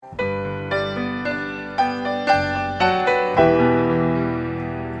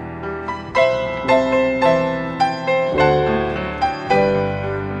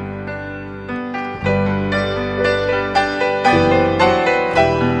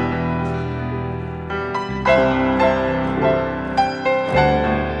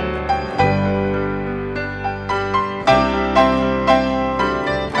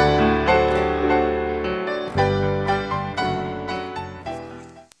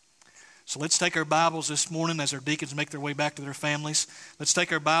So let's take our Bibles this morning as our deacons make their way back to their families. Let's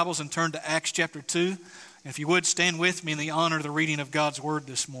take our Bibles and turn to Acts chapter 2. And if you would, stand with me in the honor of the reading of God's Word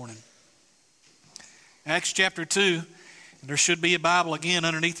this morning. Acts chapter 2, and there should be a Bible again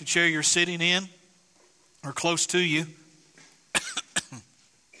underneath the chair you're sitting in or close to you.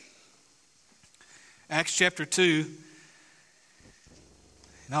 Acts chapter 2,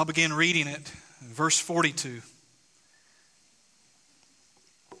 and I'll begin reading it, verse 42.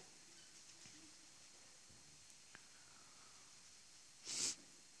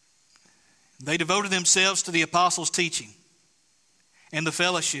 They devoted themselves to the apostles' teaching and the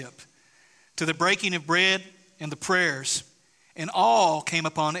fellowship, to the breaking of bread and the prayers, and awe came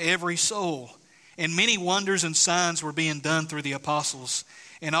upon every soul. And many wonders and signs were being done through the apostles.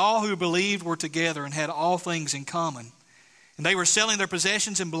 And all who believed were together and had all things in common. And they were selling their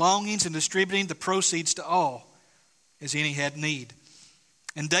possessions and belongings and distributing the proceeds to all, as any had need.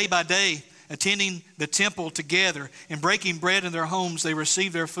 And day by day, attending the temple together and breaking bread in their homes, they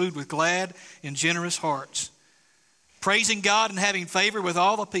received their food with glad and generous hearts, praising God and having favor with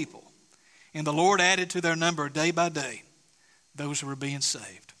all the people. And the Lord added to their number day by day those who were being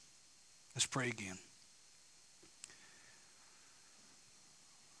saved. Let's pray again.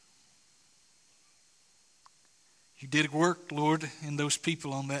 You did work, Lord, in those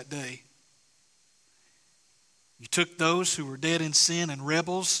people on that day. You took those who were dead in sin and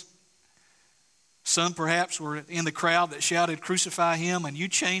rebels. Some perhaps were in the crowd that shouted, "Crucify him," and you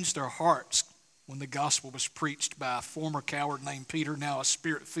changed their hearts when the gospel was preached by a former coward named Peter, now a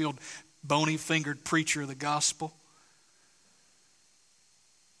spirit-filled, bony-fingered preacher of the gospel.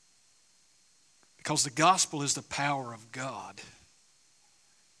 Because the gospel is the power of God.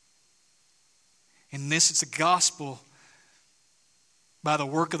 In this, it's a gospel by the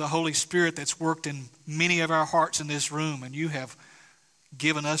work of the Holy Spirit that's worked in many of our hearts in this room, and you have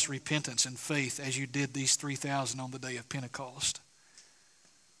given us repentance and faith as you did these 3,000 on the day of Pentecost.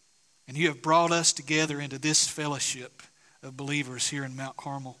 And you have brought us together into this fellowship of believers here in Mount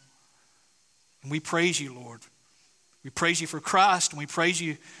Carmel. And we praise you, Lord. We praise you for Christ, and we praise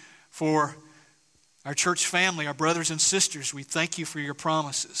you for our church family, our brothers and sisters. We thank you for your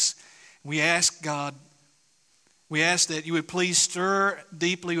promises. We ask, God, we ask that you would please stir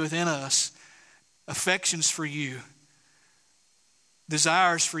deeply within us affections for you,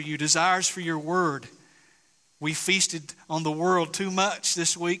 desires for you, desires for your word. We feasted on the world too much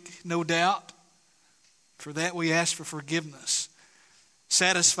this week, no doubt. For that we ask for forgiveness.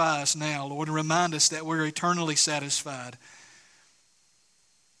 Satisfy us now, Lord, and remind us that we're eternally satisfied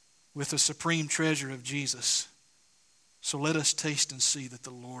with the supreme treasure of Jesus. So let us taste and see that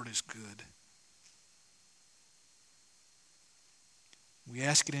the Lord is good. We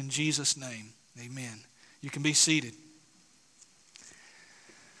ask it in Jesus' name. Amen. You can be seated.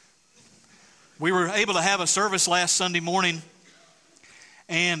 We were able to have a service last Sunday morning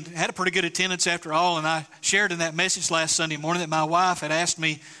and had a pretty good attendance after all. And I shared in that message last Sunday morning that my wife had asked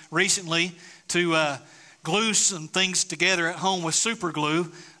me recently to glue some things together at home with super glue.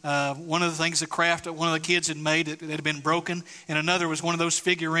 One of the things, the craft that one of the kids had made that had been broken, and another was one of those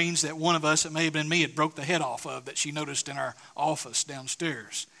figurines that one of us, it may have been me, had broke the head off of that she noticed in our office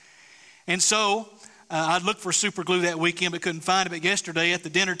downstairs. And so I looked for super glue that weekend but couldn't find it. But yesterday at the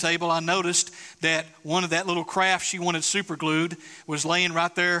dinner table I noticed that one of that little craft she wanted super glued was laying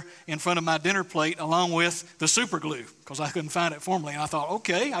right there in front of my dinner plate along with the super glue because I couldn't find it formally. And I thought,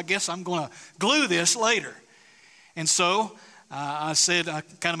 okay, I guess I'm going to glue this later. And so I said, I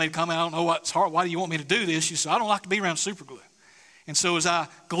kind of made a comment, I don't know what's hard. Why do you want me to do this? She said, I don't like to be around super glue. And so as I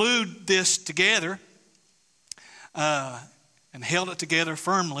glued this together and held it together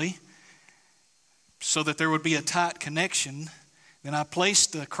firmly so that there would be a tight connection, then I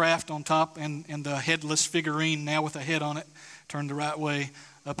placed the craft on top and the headless figurine, now with a head on it, turned the right way,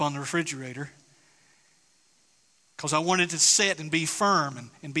 up on the refrigerator. Because I wanted it to set and be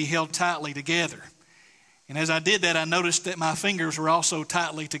firm and be held tightly together. And as I did that, I noticed that my fingers were also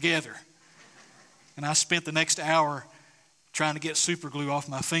tightly together. And I spent the next hour trying to get super glue off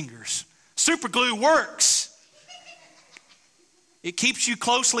my fingers. Super glue works. It keeps you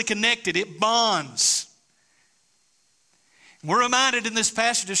closely connected. It bonds. And we're reminded in this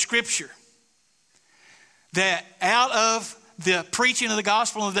passage of Scripture that out of the preaching of the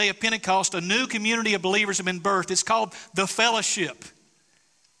gospel on the day of Pentecost, a new community of believers have been birthed. It's called the fellowship.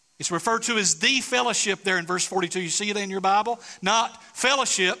 It's referred to as the fellowship there in verse 42. You see it in your Bible? Not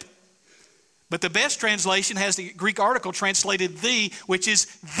fellowship, but the best translation has the Greek article translated the, which is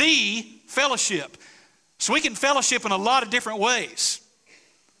the fellowship. So we can fellowship in a lot of different ways.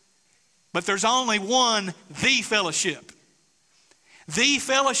 But there's only one, the fellowship. The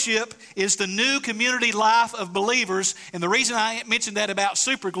fellowship is the new community life of believers. And the reason I mentioned that about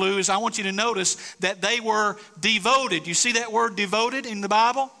superglue is I want you to notice that they were devoted. You see that word devoted in the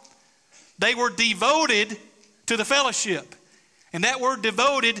Bible? They were devoted to the fellowship. And that word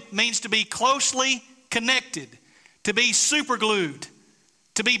devoted means to be closely connected, to be superglued,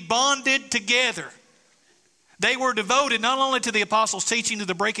 to be bonded together. They were devoted not only to the apostles' teaching, to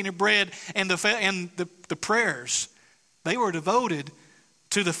the breaking of bread and the prayers. They were devoted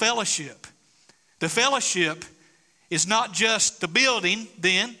to the fellowship. The fellowship is not just the building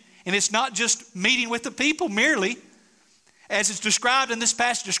then, and it's not just meeting with the people merely. As it's described in this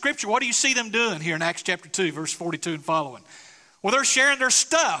passage of Scripture, what do you see them doing here in Acts chapter 2, verse 42 and following? Well, they're sharing their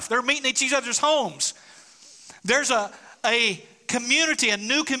stuff. They're meeting at each other's homes. There's a community, a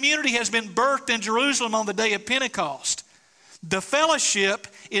new community has been birthed in Jerusalem on the day of Pentecost. The fellowship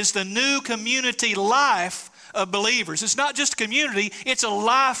is the new community life of believers. It's not just a community, it's a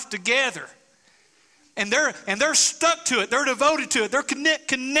life together. And they're stuck to it. They're devoted to it. They're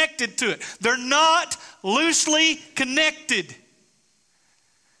connected to it. They're not loosely connected.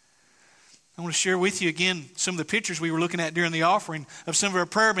 I want to share with you again some of the pictures we were looking at during the offering of some of our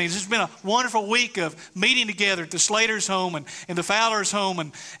prayer meetings. This has been a wonderful week of meeting together at the Slater's home and the Fowler's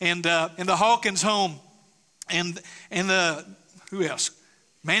home and the Hawkins home and the, who else?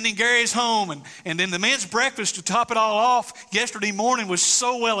 Mandy and Gary's home, and then the men's breakfast to top it all off yesterday morning was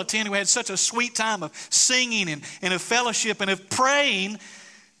so well attended. We had such a sweet time of singing and of fellowship and of praying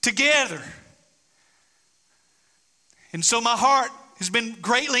together. And so my heart has been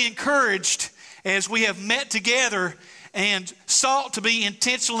greatly encouraged as we have met together and sought to be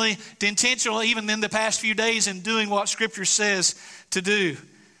intentional even in the past few days in doing what Scripture says to do,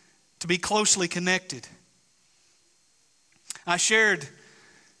 to be closely connected. I shared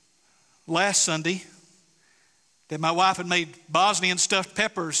last Sunday that my wife had made Bosnian stuffed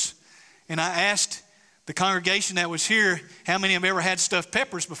peppers, and I asked the congregation that was here how many of them ever had stuffed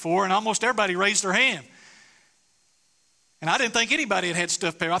peppers before, and almost everybody raised their hand. And I didn't think anybody had had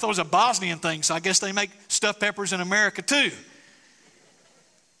stuffed peppers. I thought it was a Bosnian thing, so I guess they make stuffed peppers in America too.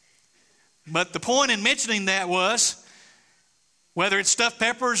 But the point in mentioning that was, whether it's stuffed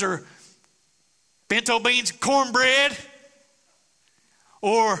peppers or pinto beans and cornbread,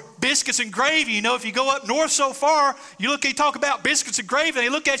 or biscuits and gravy. You know, if you go up north so far, you talk about biscuits and gravy, and they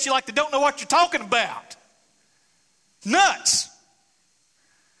look at you like they don't know what you're talking about. Nuts.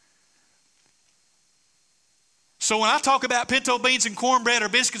 So when I talk about pinto beans and cornbread or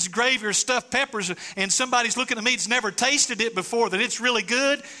biscuits and gravy or stuffed peppers, and somebody's looking at me that's never tasted it before, that it's really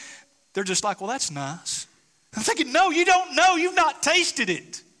good, they're just like, well, that's nice. I'm thinking, no, you don't know. You've not tasted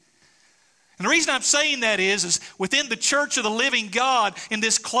it. And the reason I'm saying that is within the church of the living God, in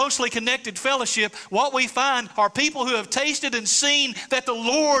this closely connected fellowship, what we find are people who have tasted and seen that the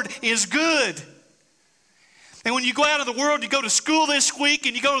Lord is good. And when you go out in the world, you go to school this week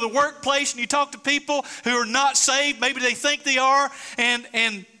and you go to the workplace and you talk to people who are not saved, maybe they think they are,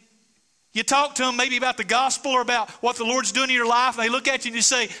 and you talk to them maybe about the gospel or about what the Lord's doing in your life, and they look at you and you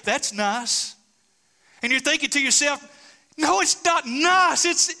say, that's nice. And you're thinking to yourself, no, it's not nice.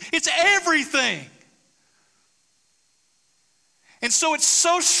 It's everything. And so it's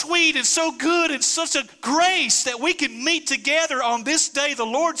so sweet and so good and such a grace that we can meet together on this day, the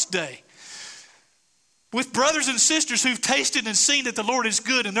Lord's Day, with brothers and sisters who've tasted and seen that the Lord is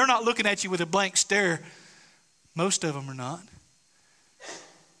good, and they're not looking at you with a blank stare. Most of them are not.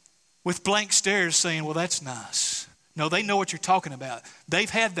 With blank stares saying, well, that's nice. No, they know what you're talking about. They've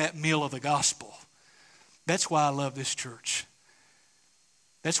had that meal of the gospel. That's why I love this church.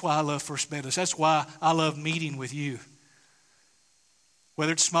 That's why I love First Methodist. That's why I love meeting with you.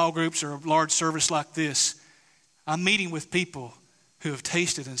 Whether it's small groups or a large service like this, I'm meeting with people who have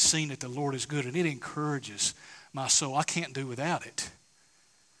tasted and seen that the Lord is good, and it encourages my soul. I can't do without it,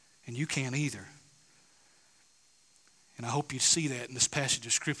 and you can't either. And I hope you see that in this passage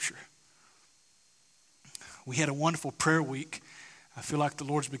of Scripture. We had a wonderful prayer week. I feel like the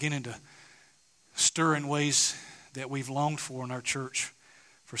Lord's beginning to stir in ways that we've longed for in our church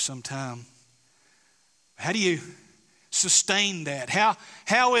for some time. How do you sustain that?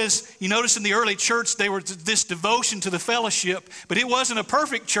 How is, you notice in the early church, they were this devotion to the fellowship, but it wasn't a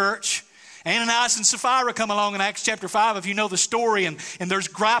perfect church. Ananias and Sapphira come along in Acts chapter 5, if you know the story, and there's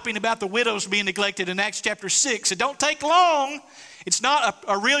griping about the widows being neglected in Acts chapter 6. It don't take long. It's not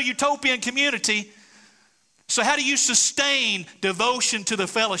a real utopian community. So how do you sustain devotion to the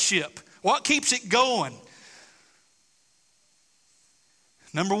fellowship? What keeps it going?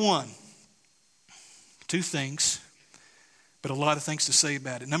 Number one, two things, but a lot of things to say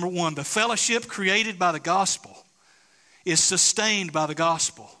about it. Number one, the fellowship created by the gospel is sustained by the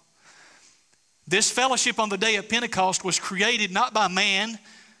gospel. This fellowship on the day of Pentecost was created not by man.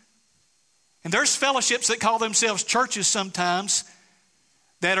 And there's fellowships that call themselves churches sometimes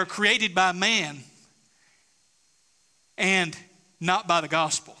that are created by man and not by the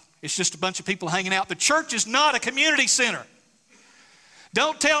gospel. It's just a bunch of people hanging out. The church is not a community center.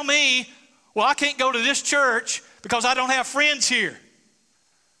 Don't tell me, well, I can't go to this church because I don't have friends here.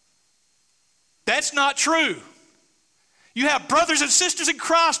 That's not true. You have brothers and sisters in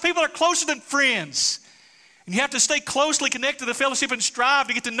Christ. People are closer than friends. And you have to stay closely connected to the fellowship and strive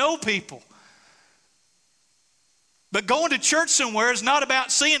to get to know people. But going to church somewhere is not about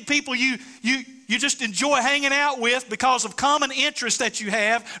seeing people you just enjoy hanging out with because of common interests that you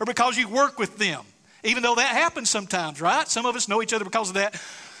have or because you work with them. Even though that happens sometimes, right? Some of us know each other because of that.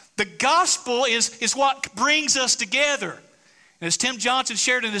 The gospel is what brings us together. And as Tim Johnson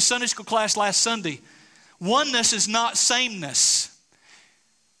shared in his Sunday school class last Sunday, oneness is not sameness.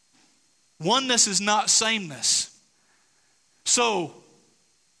 Oneness is not sameness. So,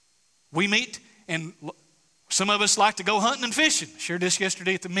 we meet, and some of us like to go hunting and fishing. Shared this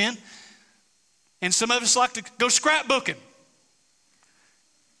yesterday at the men. And some of us like to go scrapbooking.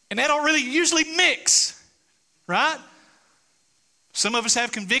 And that don't really usually mix, right? Some of us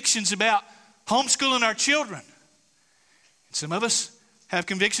have convictions about homeschooling our children. And some of us have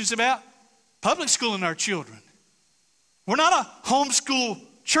convictions about public schooling our children. We're not a homeschool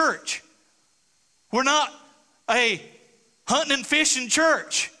church. We're not a hunting and fishing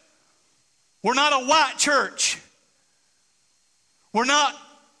church. We're not a white church. We're not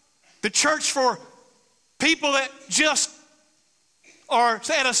the church for people that just are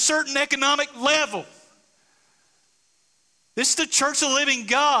at a certain economic level. This is the church of the living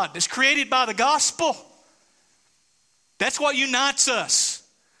God that's created by the gospel. That's what unites us.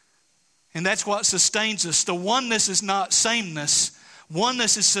 And that's what sustains us. The oneness is not sameness.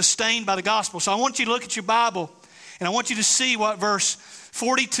 Oneness is sustained by the gospel. So I want you to look at your Bible and I want you to see what verse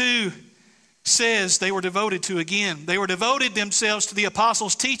 42 says they were devoted to again. They were devoted themselves to the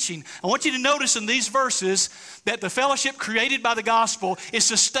apostles' teaching. I want you to notice in these verses that the fellowship created by the gospel is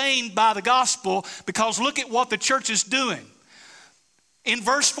sustained by the gospel because look at what the church is doing. In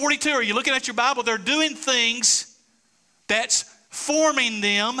verse 42, are you looking at your Bible? They're doing things that's forming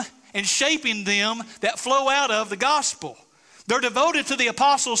them and shaping them that flow out of the gospel. They're devoted to the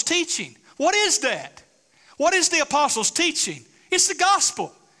apostles' teaching. What is that? What is the apostles' teaching? It's the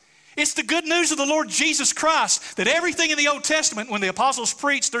gospel. It's the good news of the Lord Jesus Christ, that everything in the Old Testament, when the apostles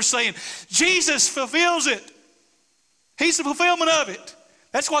preached, they're saying, Jesus fulfills it. He's the fulfillment of it.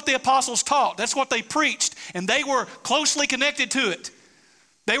 That's what the apostles taught. That's what they preached. And they were closely connected to it.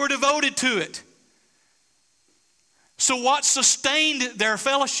 They were devoted to it. So what sustained their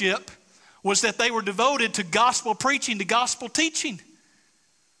fellowship was that they were devoted to gospel preaching, to gospel teaching.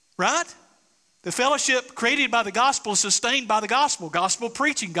 Right? The fellowship created by the gospel is sustained by the gospel. Gospel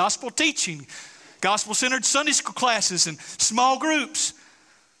preaching, gospel teaching, gospel-centered Sunday school classes and small groups.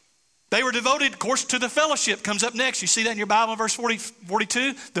 They were devoted, of course, to the fellowship. Comes up next. You see that in your Bible in verse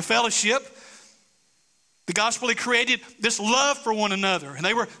 42? The fellowship. The gospel had created this love for one another, and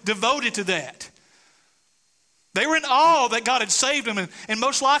they were devoted to that. They were in awe that God had saved them, and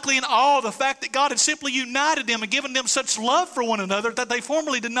most likely in awe of the fact that God had simply united them and given them such love for one another that they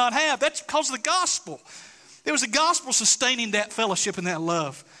formerly did not have. That's because of the gospel. It was the gospel sustaining that fellowship and that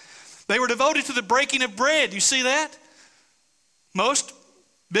love. They were devoted to the breaking of bread. You see that? Most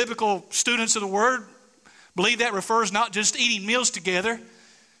biblical students of the Word believe that refers not just eating meals together.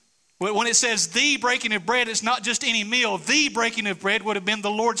 When it says the breaking of bread, it's not just any meal. The breaking of bread would have been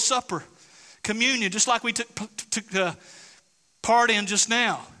the Lord's Supper. Communion, just like we took part in just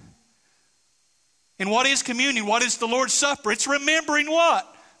now. And what is communion? What is the Lord's Supper? It's remembering what?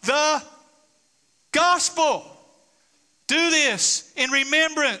 The gospel. Do this in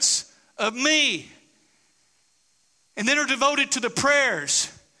remembrance of me. And then are devoted to the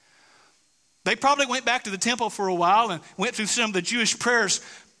prayers. They probably went back to the temple for a while and went through some of the Jewish prayers.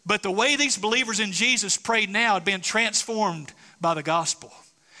 But the way these believers in Jesus prayed now had been transformed by the gospel.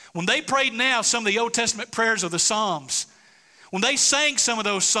 When they prayed now some of the Old Testament prayers of the Psalms, when they sang some of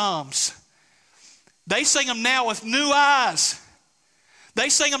those Psalms, they sang them now with new eyes. They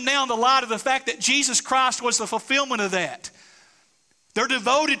sang them now in the light of the fact that Jesus Christ was the fulfillment of that. They're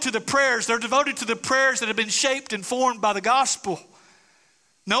devoted to the prayers. They're devoted to the prayers that have been shaped and formed by the gospel,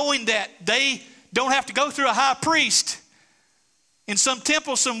 knowing that they don't have to go through a high priest in some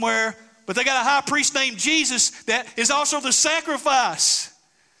temple somewhere, but they got a high priest named Jesus that is also the sacrifice.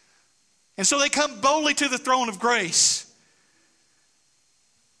 And so they come boldly to the throne of grace.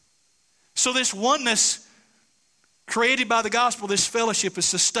 So this oneness Created by the gospel, this fellowship is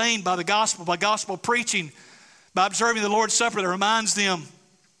sustained by the gospel, by gospel preaching, by observing the Lord's Supper that reminds them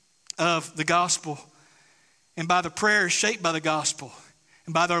of the gospel, and by the prayers shaped by the gospel,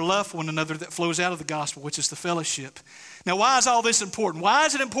 and by their love for one another that flows out of the gospel, which is the fellowship. Now, why is all this important? Why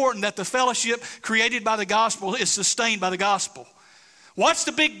is it important that the fellowship created by the gospel is sustained by the gospel? What's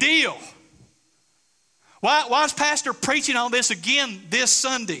the big deal? Why is Pastor preaching on this again this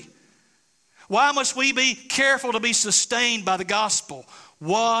Sunday? Why must we be careful to be sustained by the gospel?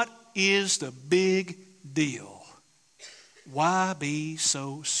 What is the big deal? Why be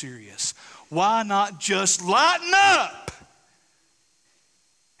so serious? Why not just lighten up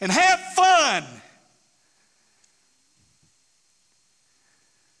and have fun?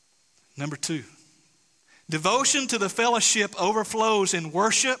 Number 2, devotion to the fellowship overflows in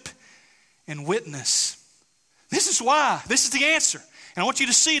worship and witness. This is why. This is the answer. And I want you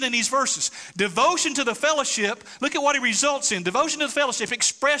to see it in these verses. Devotion to the fellowship, look at what it results in. Devotion to the fellowship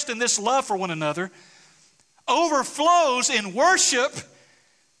expressed in this love for one another overflows in worship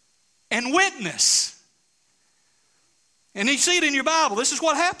and witness. And you see it in your Bible. This is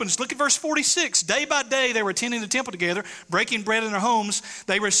what happens. Look at verse 46. Day by day they were attending the temple together, breaking bread in their homes.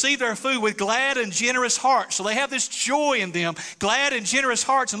 They received their food with glad and generous hearts. So they have this joy in them, glad and generous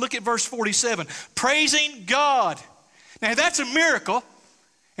hearts. And look at verse 47. Praising God. Now that's a miracle,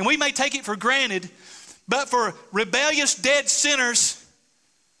 and we may take it for granted, but for rebellious, dead sinners,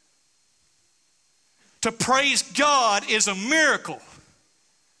 to praise God is a miracle.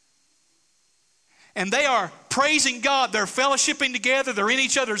 And they are praising God. They're fellowshipping together. They're in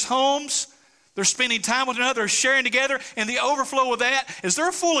each other's homes. They're spending time with one another. They're sharing together. And the overflow of that is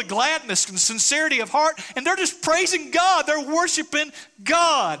they're full of gladness and sincerity of heart. And they're just praising God. They're worshiping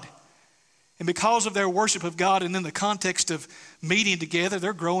God. And because of their worship of God and in the context of meeting together,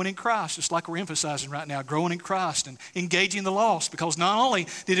 they're growing in Christ, just like we're emphasizing right now, growing in Christ and engaging the lost. Because not only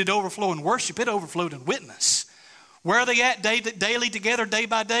did it overflow in worship, it overflowed in witness. Where are they at daily together, day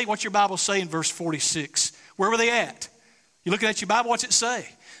by day? What's your Bible say in verse 46? Where were they at? You looking at your Bible, what's it say?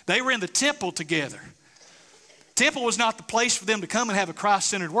 They were in the temple together. Temple was not the place for them to come and have a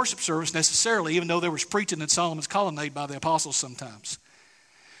Christ-centered worship service necessarily, even though there was preaching in Solomon's colonnade by the apostles sometimes.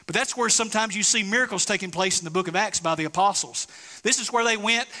 But that's where sometimes you see miracles taking place in the book of Acts by the apostles. This is where they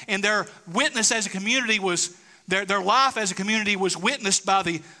went, and their witness as a community was, their life as a community was witnessed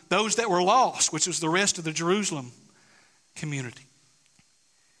by those that were lost, which was the rest of the Jerusalem community.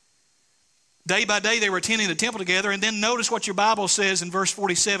 Day by day they were attending the temple together, and then notice what your Bible says in verse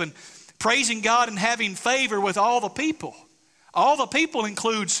 47, praising God and having favor with all the people. All the people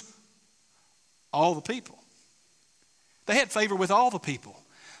includes all the people. They had favor with all the people.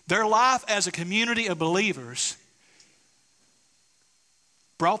 Their life as a community of believers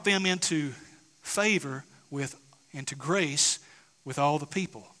brought them into favor with, into grace with all the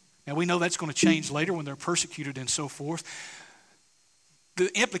people. Now we know that's going to change later when they're persecuted and so forth. The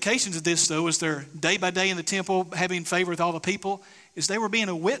implications of this, though, is they're day by day in the temple having favor with all the people, is they were being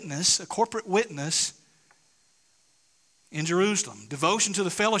a witness, a corporate witness in Jerusalem. Devotion to the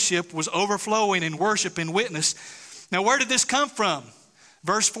fellowship was overflowing in worship and witness. Now where did this come from?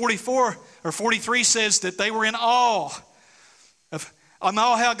 Verse 44 or 43 says that they were in awe of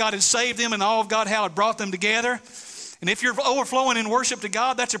how God had saved them and awe of God how it brought them together. And if you're overflowing in worship to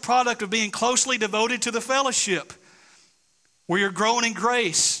God, that's a product of being closely devoted to the fellowship, where you're growing in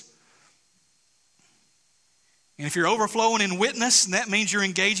grace. And if you're overflowing in witness, that means you're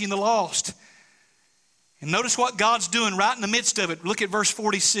engaging the lost. And notice what God's doing right in the midst of it. Look at verse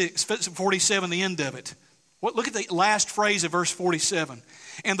 47, the end of it. Look at the last phrase of verse 47.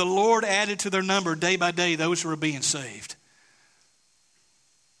 And the Lord added to their number day by day those who were being saved.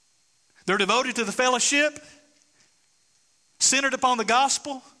 They're devoted to the fellowship, centered upon the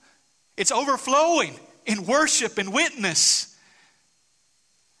gospel. It's overflowing in worship and witness.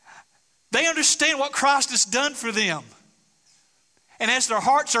 They understand what Christ has done for them. And as their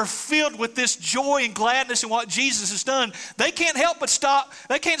hearts are filled with this joy and gladness in what Jesus has done, they can't help but stop.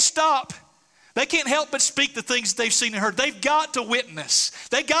 They can't stop. They can't help but speak the things they've seen and heard. They've got to witness.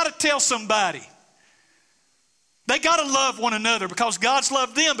 They've got to tell somebody. They got to love one another because God's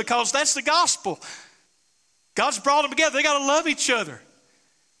loved them, because that's the gospel. God's brought them together. They got to love each other.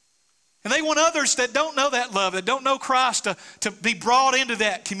 And they want others that don't know that love, that don't know Christ, to be brought into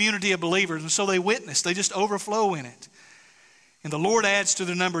that community of believers. And so they witness. They just overflow in it. And the Lord adds to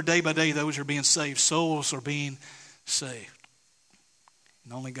their number day by day those who are being saved. Souls are being saved.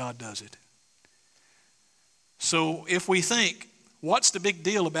 And only God does it. So if we think, what's the big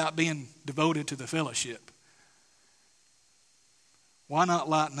deal about being devoted to the fellowship? Why not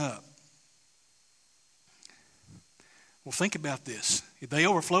lighten up? Well, think about this. They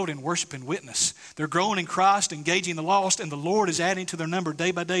overflowed in worship and witness. They're growing in Christ, engaging the lost, and the Lord is adding to their number day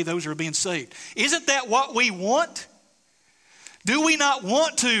by day those who are being saved. Isn't that what we want? Do we not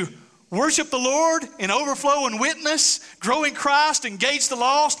want to worship the Lord and overflow in witness, grow in Christ, engage the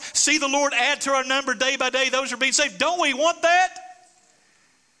lost, see the Lord add to our number day by day those who are being saved? Don't we want that?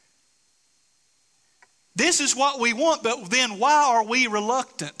 This is what we want, but then why are we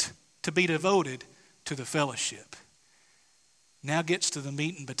reluctant to be devoted to the fellowship? Now gets to the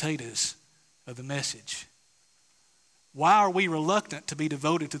meat and potatoes of the message. Why are we reluctant to be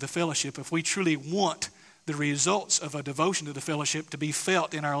devoted to the fellowship if we truly want the results of a devotion to the fellowship to be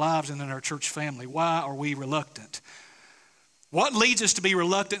felt in our lives and in our church family? Why are we reluctant? What leads us to be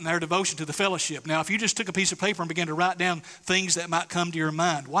reluctant in our devotion to the fellowship? Now, if you just took a piece of paper and began to write down things that might come to your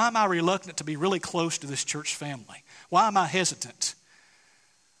mind, why am I reluctant to be really close to this church family? Why am I hesitant?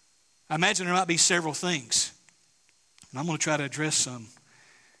 I imagine there might be several things. And I'm going to try to address some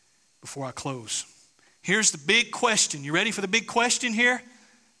before I close. Here's the big question. You ready for the big question here?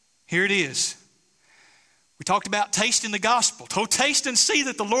 Here it is. We talked about tasting the gospel. To taste and see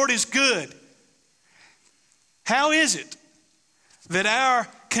that the Lord is good. How is it that our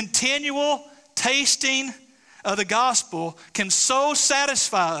continual tasting of the gospel can so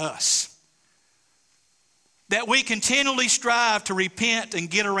satisfy us that we continually strive to repent and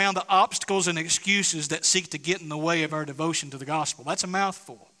get around the obstacles and excuses that seek to get in the way of our devotion to the gospel? That's a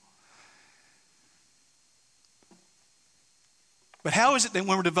mouthful. But how is it that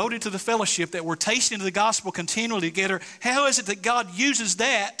when we're devoted to the fellowship, that we're tasting the gospel continually together, how is it that God uses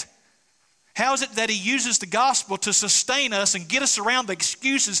that? How is it that He uses the gospel to sustain us and get us around the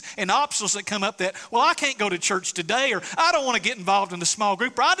excuses and obstacles that come up that, well, I can't go to church today, or I don't want to get involved in a small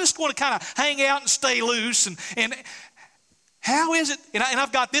group, or I just want to kind of hang out and stay loose. And how is it, and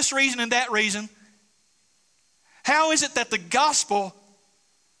I've got this reason and that reason, how is it that the gospel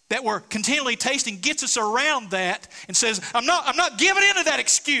that we're continually tasting gets us around that and says, I'm not giving in to that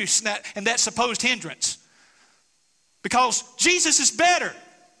excuse and that supposed hindrance, because Jesus is better.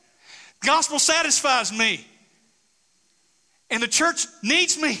 The gospel satisfies me. And the church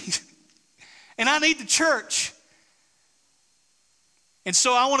needs me. And I need the church. And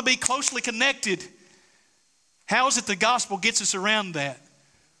so I want to be closely connected. How is it the gospel gets us around that?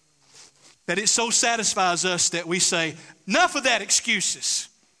 That it so satisfies us that we say, enough of that excuses.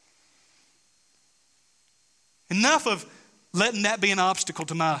 Enough of letting that be an obstacle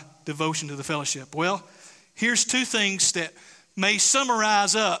to my devotion to the fellowship. Well, here's two things that may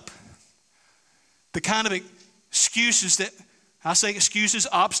summarize up the kind of excuses that, I say excuses,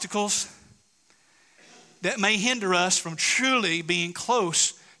 obstacles, that may hinder us from truly being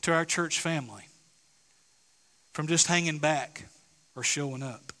close to our church family, from just hanging back or showing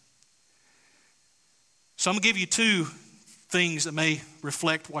up. So I'm going to give you two things that may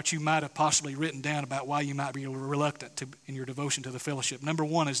reflect what you might have possibly written down about why you might be reluctant in your devotion to the fellowship. Number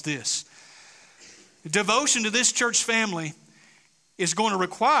one is this. Devotion to this church family is going to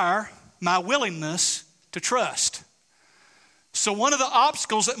require my willingness to trust. So one of the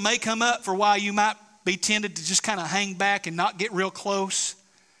obstacles that may come up for why you might be tempted to just kind of hang back and not get real close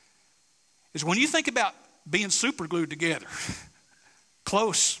is when you think about being super glued together,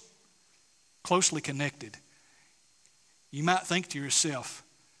 closely connected, you might think to yourself,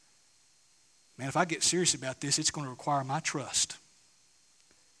 man, if I get serious about this, it's going to require my trust.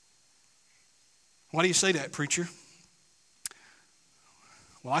 Why do you say that, preacher?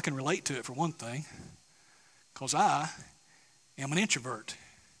 Well, I can relate to it for one thing, because I am an introvert.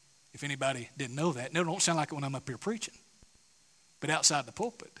 If anybody didn't know that. No, it don't sound like it when I'm up here preaching. But outside the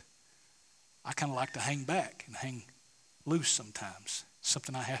pulpit, I kind of like to hang back and hang loose sometimes.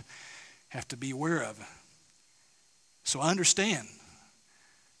 Something I have to be aware of. So I understand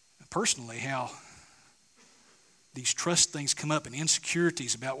personally how these trust things come up and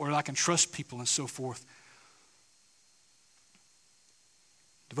insecurities about where I can trust people and so forth.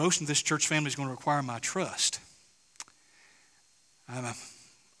 Devotion to this church family is going to require my trust.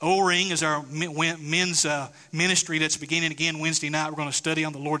 O-Ring is our men's ministry that's beginning again Wednesday night. We're going to study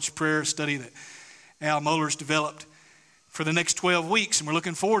on the Lord's Prayer, a study that Al Mohler's developed for the next 12 weeks, and we're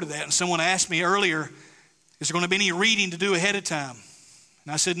looking forward to that. And someone asked me earlier, is there going to be any reading to do ahead of time?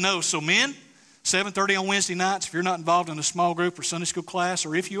 And I said no. So men, 7:30 on Wednesday nights, if you're not involved in a small group or Sunday school class,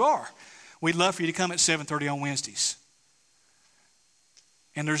 or if you are, we'd love for you to come at 7:30 on Wednesdays.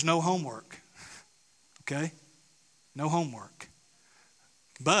 And there's no homework, okay? No homework.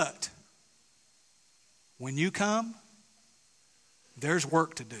 But when you come, there's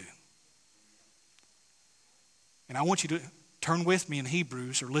work to do. And I want you to turn with me in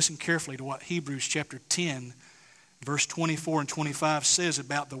Hebrews, or listen carefully to what Hebrews chapter 10, Verse 24 and 25 says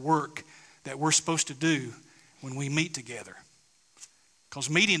about the work that we're supposed to do when we meet together. Because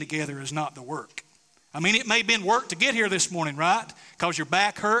meeting together is not the work. I mean, it may have been work to get here this morning, right? Because your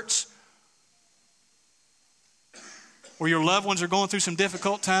back hurts, or your loved ones are going through some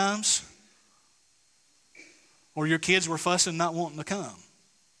difficult times, or your kids were fussing not wanting to come.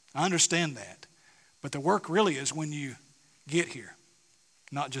 I understand that. But the work really is when you get here,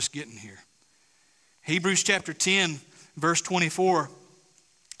 not just getting here. Hebrews chapter 10, verse 24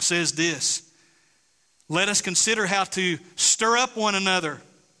 says this: let us consider how to stir up one another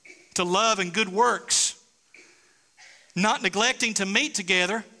to love and good works, not neglecting to meet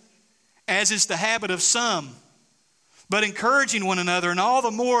together, as is the habit of some, but encouraging one another, and all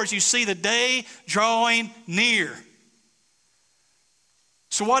the more as you see the day drawing near.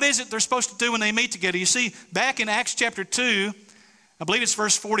 So what is it they're supposed to do when they meet together? You see, back in Acts chapter 2, I believe it's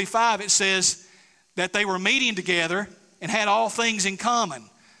verse 45, it says that they were meeting together and had all things in common.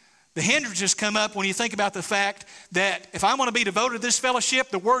 The hindrances come up when you think about the fact that if I'm going to be devoted to this fellowship,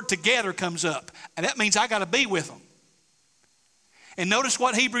 the word together comes up. And that means I got to be with them. And notice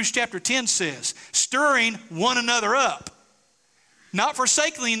what Hebrews chapter 10 says: stirring one another up. Not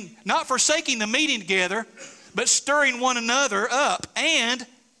forsaking the meeting together, but stirring one another up. And,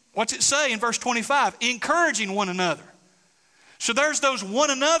 what's it say in verse 25? Encouraging one another. So there's those one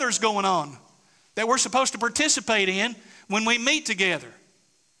another's going on that we're supposed to participate in when we meet together.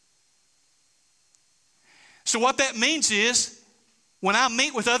 So what that means is, when I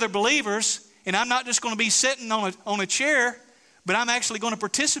meet with other believers, and I'm not just going to be sitting on a chair, but I'm actually going to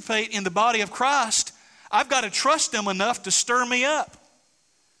participate in the body of Christ, I've got to trust them enough to stir me up,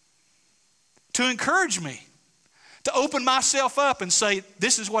 to encourage me, to open myself up and say,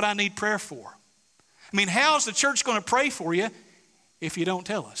 this is what I need prayer for. I mean, how's the church going to pray for you if you don't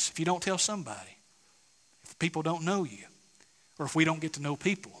tell us, if you don't tell somebody, if people don't know you, or if we don't get to know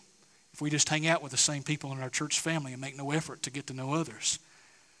people? If we just hang out with the same people in our church family and make no effort to get to know others.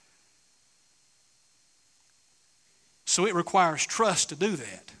 So it requires trust to do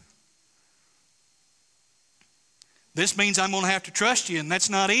that. This means I'm going to have to trust you, and that's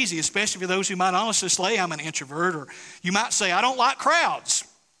not easy, especially for those who might honestly say I'm an introvert, or you might say I don't like crowds.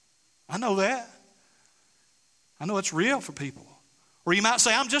 I know that. I know it's real for people. Or you might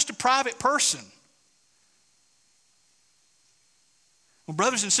say I'm just a private person. Well,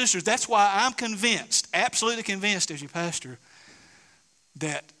 brothers and sisters, that's why I'm convinced, absolutely convinced as your pastor,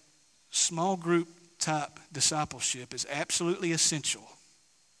 that small group type discipleship is absolutely essential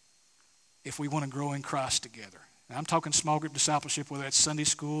if we want to grow in Christ together. And I'm talking small group discipleship, whether it's Sunday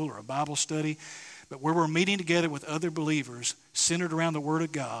school or a Bible study, but where we're meeting together with other believers centered around the Word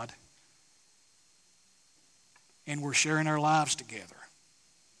of God, and we're sharing our lives together.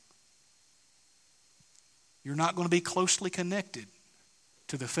 You're not going to be closely connected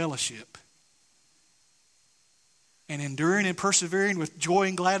to the fellowship and enduring and persevering with joy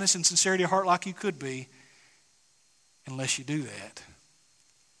and gladness and sincerity of heart like you could be unless you do that.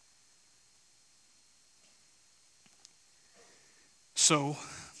 So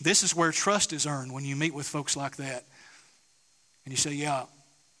this is where trust is earned when you meet with folks like that. And you say, yeah,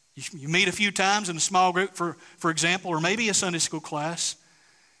 you meet a few times in a small group, for example, or maybe a Sunday school class,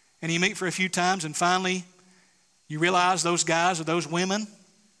 and you meet for a few times and finally you realize those guys or those women,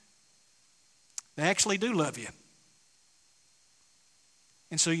 they actually do love you.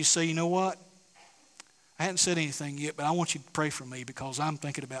 And so you say, you know what? I hadn't said anything yet, but I want you to pray for me because I'm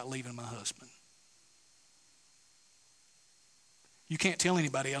thinking about leaving my husband. You can't tell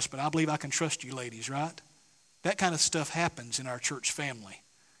anybody else, but I believe I can trust you ladies, right? That kind of stuff happens in our church family.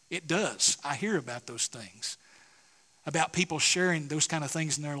 It does. I hear about those things, about people sharing those kind of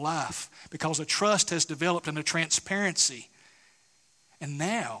things in their life because a trust has developed and a transparency. And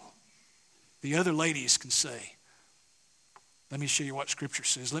now the other ladies can say, let me show you what Scripture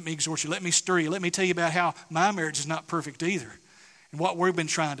says. Let me exhort you. Let me stir you. Let me tell you about how my marriage is not perfect either and what we've been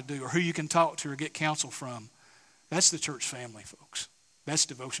trying to do or who you can talk to or get counsel from. That's the church family, folks. That's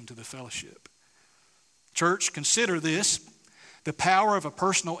devotion to the fellowship. Church, consider this, the power of a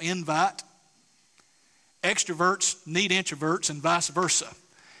personal invite. Extroverts need introverts and vice versa.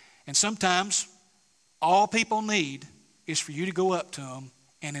 And sometimes all people need is for you to go up to them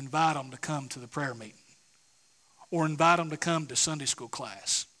and invite them to come to the prayer meeting, or invite them to come to Sunday school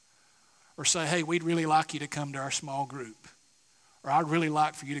class, or say, hey, we'd really like you to come to our small group, or I'd really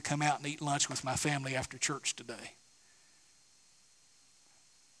like for you to come out and eat lunch with my family after church today.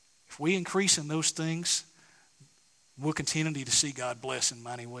 If we increase in those things, we'll continue to see God bless in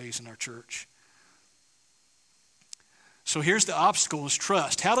mighty ways in our church. So here's the obstacle, is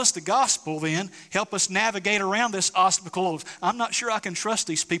trust. How does the gospel then help us navigate around this obstacle of, I'm not sure I can trust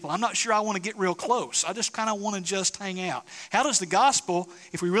these people. I'm not sure I want to get real close. I just kind of want to just hang out. How does the gospel,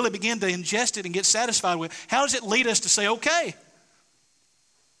 if we really begin to ingest it and get satisfied with it, how does it lead us to say, okay,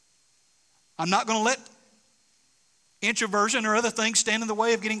 I'm not going to let introversion or other things stand in the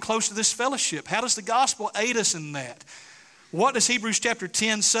way of getting close to this fellowship? How does the gospel aid us in that? What does Hebrews chapter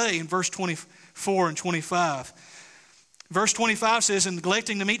 10 say in verse 24 and 25? Verse 25 says, "And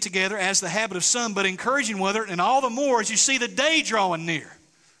neglecting to meet together as the habit of some, but encouraging one another, and all the more as you see the day drawing near."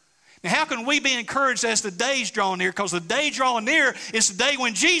 Now, how can we be encouraged as the day's drawing near? Because the day drawing near is the day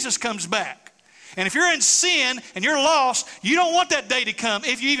when Jesus comes back. And if you're in sin and you're lost, you don't want that day to come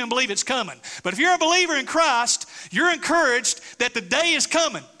if you even believe it's coming. But if you're a believer in Christ, you're encouraged that the day is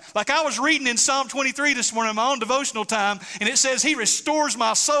coming. Like I was reading in Psalm 23 this morning in my own devotional time, and it says, He restores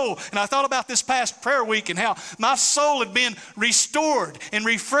my soul. And I thought about this past prayer week and how my soul had been restored and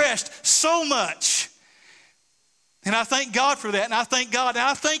refreshed so much. And I thank God for that. And I thank God. And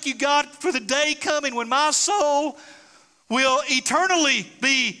I thank you, God, for the day coming when my soul will eternally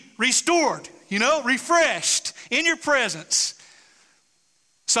be restored, refreshed in your presence.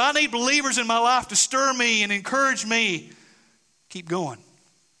 So I need believers in my life to stir me and encourage me. Keep going.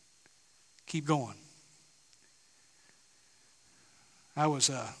 Keep going. I was,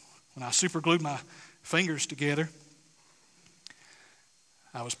 when I super glued my fingers together,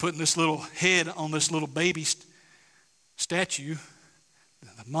 I was putting this little head on this little baby statue.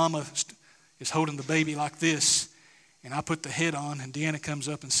 The mama is holding the baby like this, and I put the head on, and Deanna comes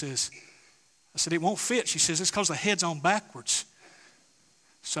up and says, I said, "It won't fit." She says, "It's because the head's on backwards."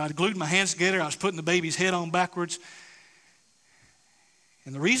 So I glued my hands together. I was putting the baby's head on backwards.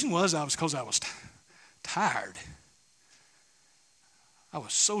 And the reason was because I was tired. I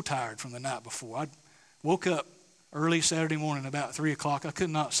was so tired from the night before. I woke up early Saturday morning about 3 o'clock. I could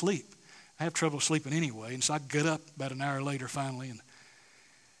not sleep. I have trouble sleeping anyway. And so I got up about an hour later finally.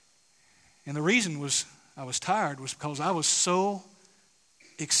 And the reason was I was tired was because I was so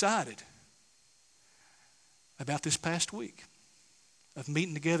excited about this past week of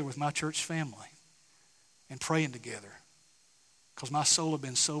meeting together with my church family and praying together. Because my soul had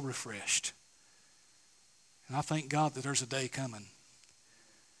been so refreshed. And I thank God that there's a day coming.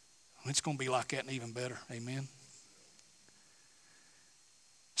 It's going to be like that and even better. Amen.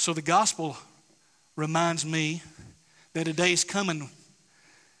 So the gospel reminds me that a day is coming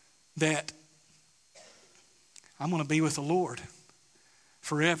that I'm going to be with the Lord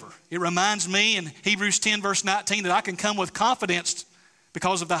forever. It reminds me in Hebrews 10 verse 19 that I can come with confidence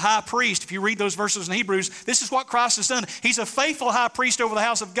because of the high priest. If you read those verses in Hebrews, this is what Christ has done. He's a faithful high priest over the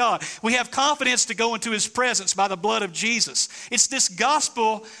house of God. We have confidence to go into His presence by the blood of Jesus. It's this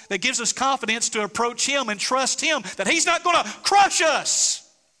gospel that gives us confidence to approach Him and trust Him that He's not going to crush us.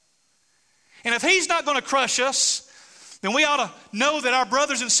 And if He's not going to crush us, then we ought to know that our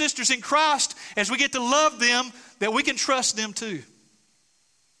brothers and sisters in Christ, as we get to love them, that we can trust them too.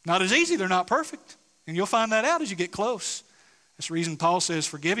 Not as easy, they're not perfect. And you'll find that out as you get close. That's the reason Paul says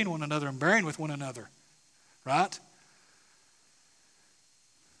forgiving one another and bearing with one another. Right?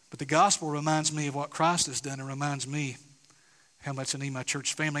 But the gospel reminds me of what Christ has done. It reminds me how much I need my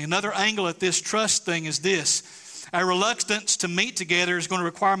church family. Another angle at this trust thing is this. Our reluctance to meet together is going to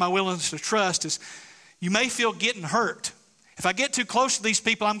require my willingness to trust. Is you may feel getting hurt. If I get too close to these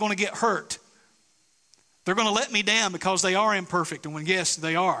people, I'm going to get hurt. They're going to let me down because they are imperfect. And when yes,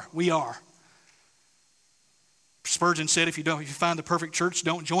 they are. We are. Spurgeon said, if you find the perfect church,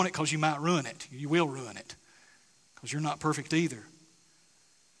 don't join it because you might ruin it. You will ruin it because you're not perfect either.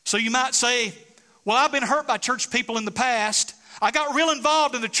 So you might say, well, I've been hurt by church people in the past. I got real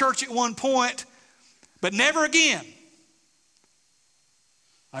involved in the church at one point, but never again.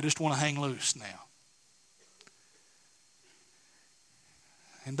 I just want to hang loose now.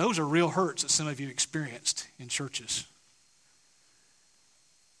 And those are real hurts that some of you experienced in churches.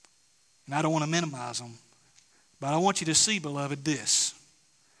 And I don't want to minimize them. But I want you to see, beloved, this.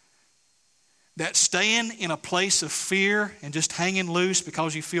 That staying in a place of fear and just hanging loose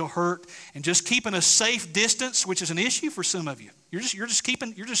because you feel hurt and just keeping a safe distance, which is an issue for some of you. You're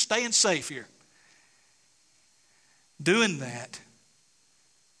just staying safe here. Doing that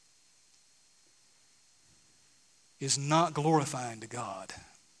is not glorifying to God.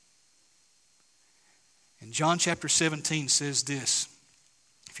 And John chapter 17 says this,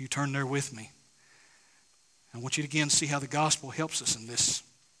 if you turn there with me. I want you to again see how the gospel helps us in this,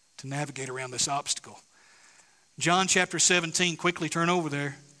 to navigate around this obstacle. John chapter 17, quickly turn over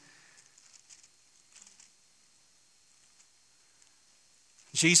there.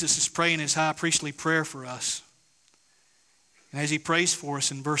 Jesus is praying His high priestly prayer for us. And as he prays for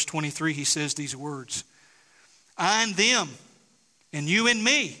us in verse 23, he says these words, I and them, and you and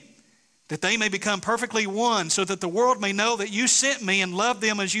me, that they may become perfectly one, so that the world may know that you sent me and loved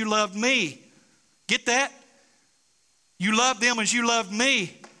them as you loved me. Get that? You loved them as you loved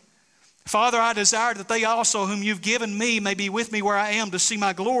me. Father, I desire that they also, whom you've given me, may be with me where I am to see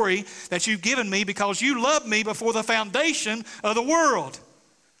my glory that you've given me, because you loved me before the foundation of the world.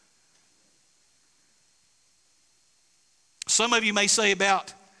 Some of you may say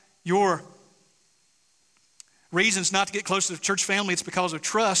about your reasons not to get close to the church family, it's because of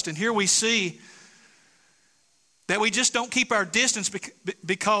trust. And here we see that we just don't keep our distance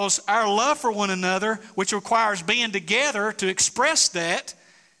because our love for one another, which requires being together to express that,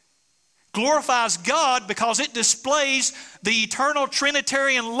 glorifies God because it displays the eternal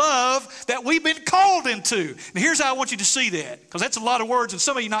Trinitarian love that we've been called into. And here's how I want you to see that, because that's a lot of words and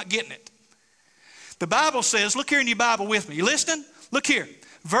some of you not getting it. The Bible says, look here in your Bible with me. You listening? Look here.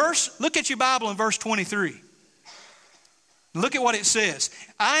 Look at your Bible in verse 23. Look at what it says.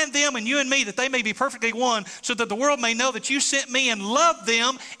 I and them and you and me, that they may be perfectly one, so that the world may know that you sent me and loved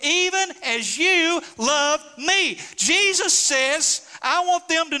them even as you loved me. Jesus says, I want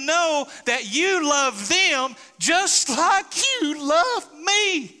them to know that you love them just like you love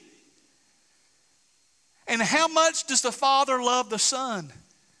me. And how much does the Father love the Son?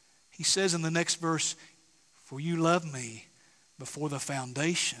 He says in the next verse, for you loved me before the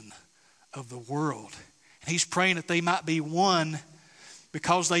foundation of the world. And he's praying that they might be one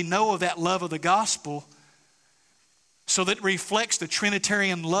because they know of that love of the gospel, so that it reflects the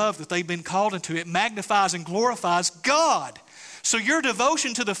Trinitarian love that they've been called into. It magnifies and glorifies God. So your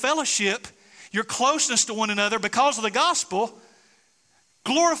devotion to the fellowship, your closeness to one another because of the gospel,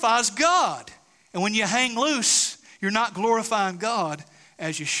 glorifies God. And when you hang loose, you're not glorifying God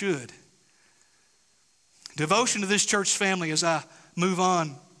as you should. Devotion to this church family, as I move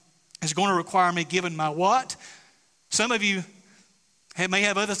on, is going to require me giving my what. Some of you may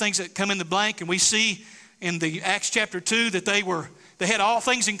have other things that come in the blank, and we see in the Acts chapter 2 that they had all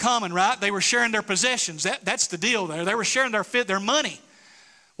things in common, right? They were sharing their possessions. That's the deal there. They were sharing their money,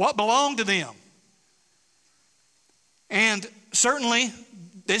 what belonged to them. And certainly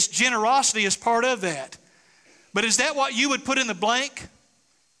this generosity is part of that. But is that what you would put in the blank?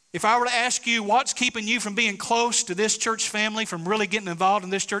 If I were to ask you what's keeping you from being close to this church family, from really getting involved in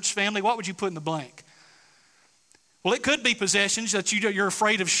this church family, what would you put in the blank? Well, it could be possessions, that you're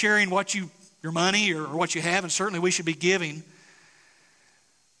afraid of sharing your money or what you have, and certainly we should be giving.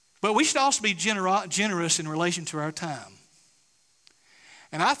 But we should also be generous in relation to our time.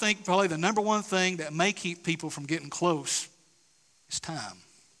 And I think probably the number one thing that may keep people from getting close is time.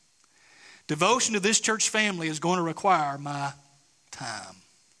 Devotion to this church family is going to require my time.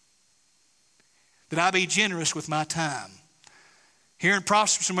 That I be generous with my time. Here in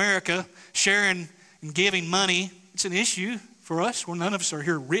Prosperous America, sharing and giving money, it's an issue for us. Well, none of us are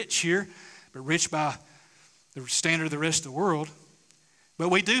here rich here, but rich by the standard of the rest of the world. But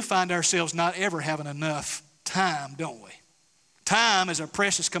we do find ourselves not ever having enough time, don't we? Time is a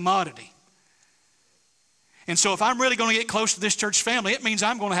precious commodity. And so if I'm really going to get close to this church family, it means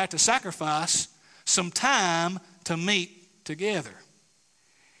I'm going to have to sacrifice some time to meet together.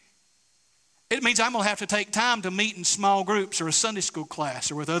 It means I'm going to have to take time to meet in small groups or a Sunday school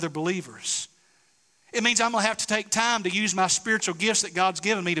class or with other believers. It means I'm going to have to take time to use my spiritual gifts that God's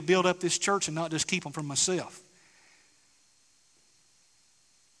given me to build up this church and not just keep them for myself.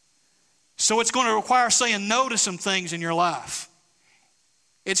 So it's going to require saying no to some things in your life.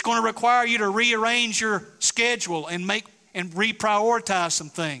 It's going to require you to rearrange your schedule and reprioritize some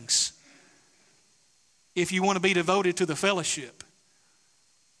things if you want to be devoted to the fellowship.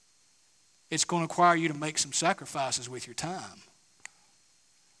 It's going to require you to make some sacrifices with your time.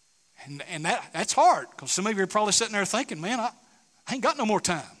 And that's hard, because some of you are probably sitting there thinking, man, I ain't got no more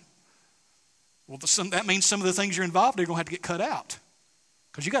time. Well, that means some of the things you're involved in are going to have to get cut out,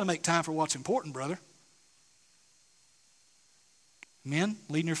 because you got to make time for what's important, brother. Men,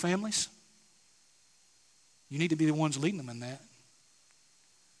 leading your families, you need to be the ones leading them in that.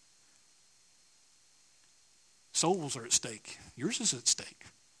 Souls are at stake. Yours is at stake.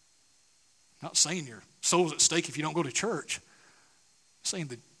 I'm not saying your soul's at stake if you don't go to church. I'm saying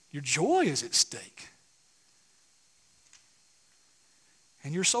that your joy is at stake.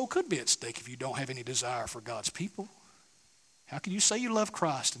 And your soul could be at stake if you don't have any desire for God's people. How can you say you love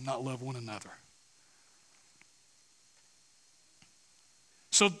Christ and not love one another?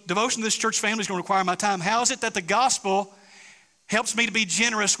 So devotion to this church family is going to require my time. How is it that the gospel helps me to be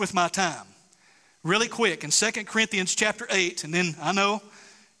generous with my time? Really quick, in 2 Corinthians chapter 8, and then I know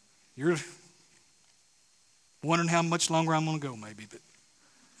you're Wondering how much longer I'm going to go maybe.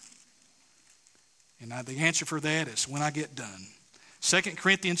 And the answer for that is when I get done. 2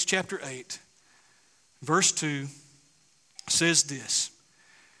 Corinthians chapter 8, verse 2 says this.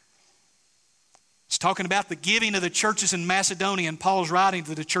 It's talking about the giving of the churches in Macedonia, and Paul's writing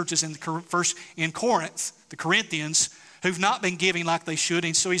to the churches in Corinth, the Corinthians, who've not been giving like they should.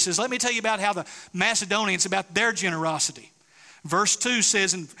 And so he says, let me tell you about how the Macedonians, about their generosity. Verse 2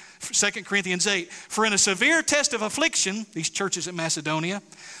 says in 2 Corinthians 8, for in a severe test of affliction, these churches in Macedonia,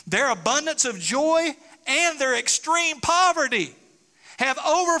 their abundance of joy and their extreme poverty have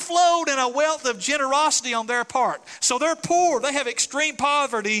overflowed in a wealth of generosity on their part. So they're poor, they have extreme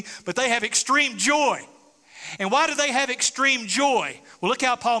poverty, but they have extreme joy. And why do they have extreme joy? Well, look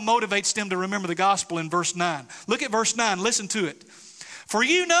how Paul motivates them to remember the gospel in verse 9. Look at verse 9, listen to it. For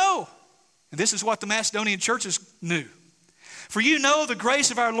you know, and this is what the Macedonian churches knew, for you know the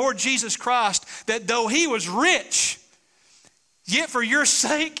grace of our Lord Jesus Christ, that though he was rich, yet for your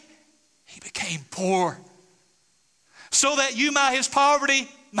sake he became poor, so that you by his poverty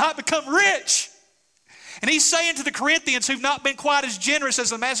might become rich. And he's saying to the Corinthians who've not been quite as generous as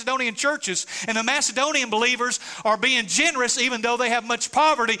the Macedonian churches, and the Macedonian believers are being generous even though they have much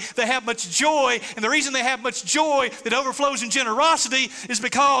poverty, they have much joy. And the reason they have much joy that overflows in generosity is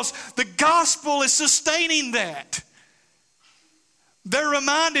because the gospel is sustaining that. They're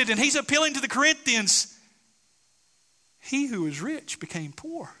reminded, and he's appealing to the Corinthians, he who is rich became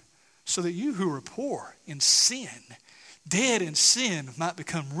poor, so that you who are poor in sin, dead in sin, might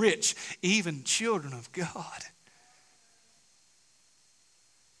become rich, even children of God.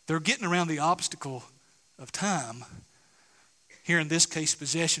 They're getting around the obstacle of time. Here in this case,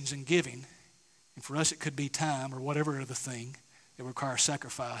 possessions and giving. And for us it could be time or whatever other thing that requires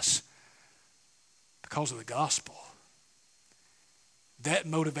sacrifice because of the gospel. That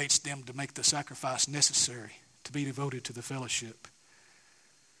motivates them to make the sacrifice necessary to be devoted to the fellowship.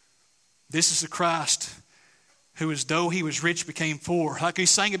 This is the Christ who, as though he was rich, became poor. Like we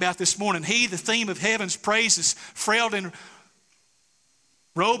sang about this morning, he, the theme of heaven's praises,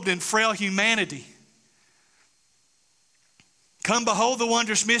 robed in frail humanity. Come behold the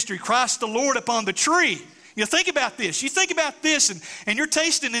wondrous mystery, Christ the Lord upon the tree. You think about this. You think about this and you're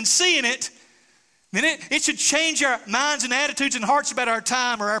tasting and seeing it, then it should change our minds and attitudes and hearts about our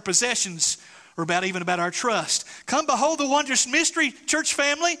time or our possessions or even about our trust. Come behold the wondrous mystery, church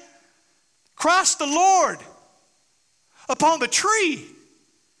family. Christ the Lord upon the tree.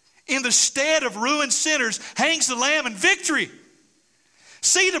 In the stead of ruined sinners hangs the Lamb in victory.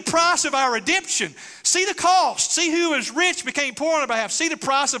 See the price of our redemption. See the cost. See who is rich became poor on our behalf. See the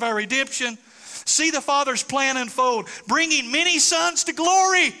price of our redemption. See the Father's plan unfold, bringing many sons to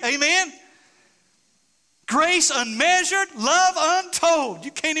glory. Amen. Grace unmeasured, love untold.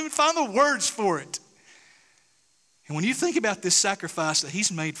 You can't even find the words for it. And when you think about this sacrifice that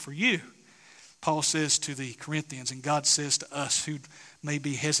he's made for you, Paul says to the Corinthians, and God says to us who may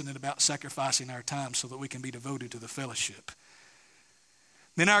be hesitant about sacrificing our time so that we can be devoted to the fellowship.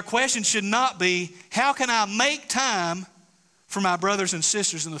 Then our question should not be, how can I make time for my brothers and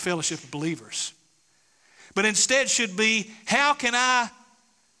sisters in the fellowship of believers? But instead should be, how can I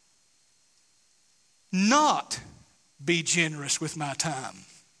not be generous with my time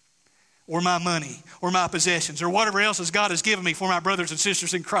or my money or my possessions or whatever else as God has given me for my brothers and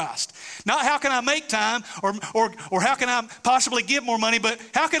sisters in Christ? Not how can I make time or how can I possibly give more money, but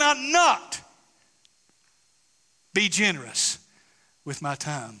how can I not be generous with my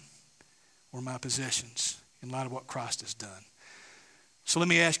time or my possessions in light of what Christ has done? So let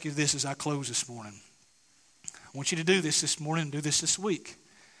me ask you this as I close this morning. I want you to do this morning and do this week.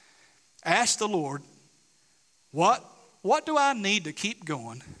 Ask the Lord, what do I need to keep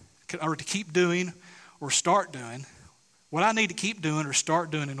going or to keep doing or start doing? What I need to keep doing or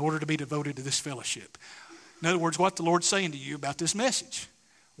start doing in order to be devoted to this fellowship? In other words, what the Lord's saying to you about this message.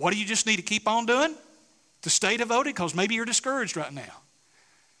 What do you just need to keep on doing to stay devoted? Because maybe you're discouraged right now.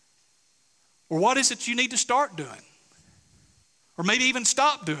 Or what is it you need to start doing? Or maybe even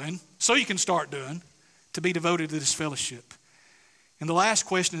stop doing so you can start doing to be devoted to this fellowship. And the last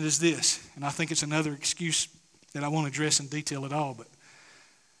question is this, and I think it's another excuse that I won't address in detail at all, but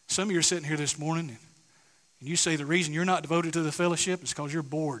some of you are sitting here this morning and you say the reason you're not devoted to the fellowship is because you're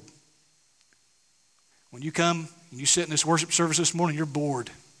bored. When you come and you sit in this worship service this morning, you're bored.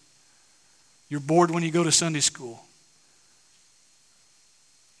 You're bored when you go to Sunday school.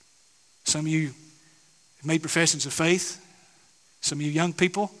 Some of you have made professions of faith. Some of you young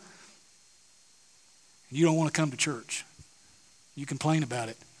people, and you don't want to come to church. You complain about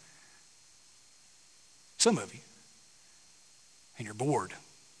it. Some of you. And you're bored.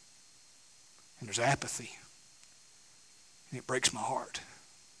 And there's apathy. And it breaks my heart.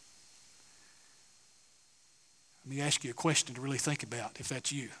 Let me ask you a question to really think about if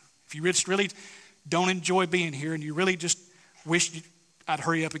that's you. If you just really don't enjoy being here and you really just wish I'd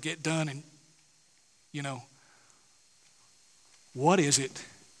hurry up and get done and, what is it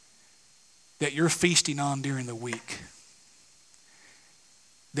that you're feasting on during the week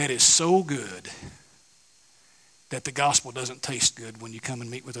that is so good that the gospel doesn't taste good when you come and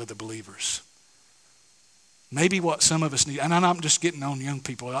meet with other believers? Maybe what some of us need, and I'm just getting on young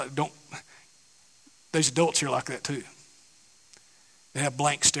people. There's adults here like that too. They have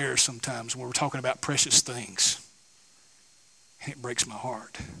blank stares sometimes when we're talking about precious things. And it breaks my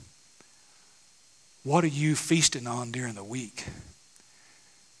heart. What are you feasting on during the week?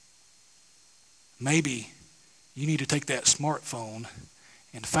 Maybe you need to take that smartphone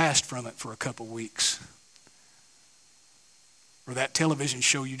and fast from it for a couple weeks. Or that television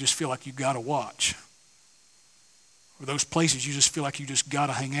show you just feel like you've got to watch. Or those places you just feel like you just got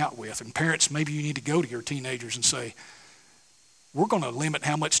to hang out with. And parents, maybe you need to go to your teenagers and say, we're going to limit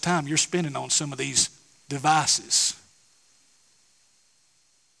how much time you're spending on some of these devices.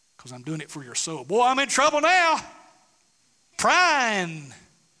 Because I'm doing it for your soul. Boy, I'm in trouble now. Prying.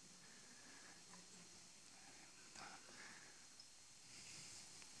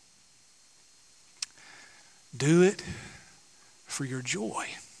 Do it for your joy.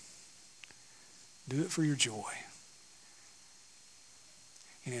 Do it for your joy.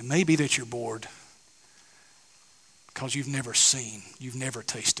 And it may be that you're bored because you've never seen, you've never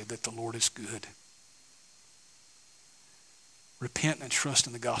tasted that the Lord is good. Repent and trust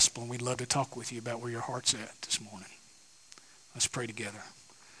in the gospel, and we'd love to talk with you about where your heart's at this morning. Let's pray together.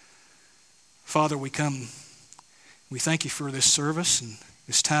 Father, we thank you for this service and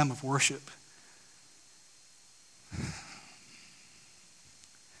this time of worship.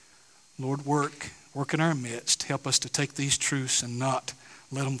 Lord, work in our midst. Help us to take these truths and not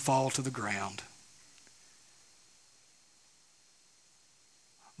let them fall to the ground.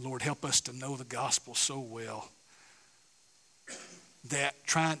 Lord, help us to know the gospel so well that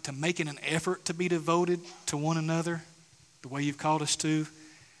trying to making an effort to be devoted to one another the way you've called us to,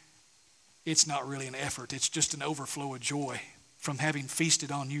 it's not really an effort. It's just an overflow of joy from having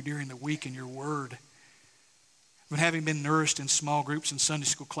feasted on you during the week in your word, from having been nourished in small groups and Sunday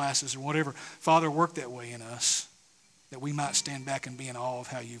school classes or whatever. Father, work that way in us, that we might stand back and be in awe of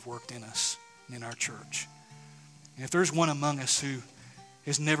how you've worked in us and in our church. And if there's one among us who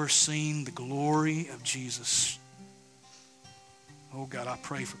has never seen the glory of Jesus, oh God, I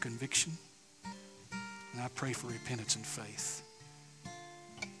pray for conviction and I pray for repentance and faith.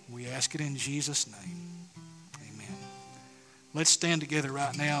 We ask it in Jesus' name. Amen. Let's stand together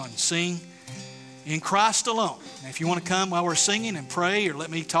right now and sing In Christ Alone. Now, if you want to come while we're singing and pray, or let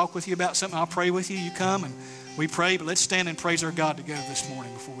me talk with you about something, I'll pray with you. You come and we pray, but let's stand and praise our God together this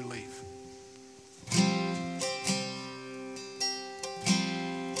morning before we leave.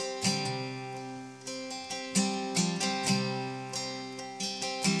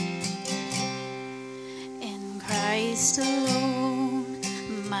 In Christ alone,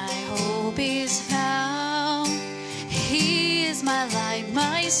 my hope is found. He is my light,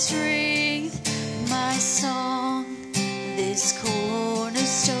 my strength, my song, this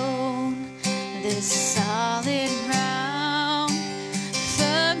cornerstone, this solid ground,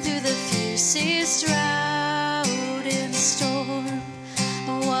 firm through the fiercest drought and storm.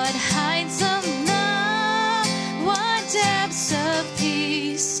 What heights of love, what depths of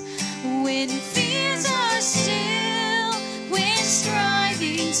peace, when fears are still, when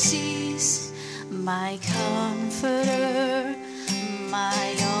striving cease. My comforter,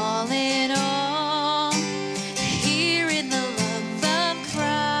 my all in all, here in the love of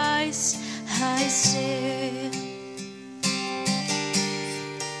Christ I stand.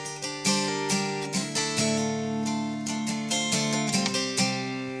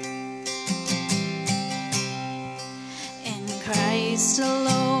 In Christ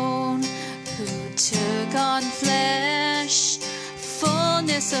alone, who took on flesh,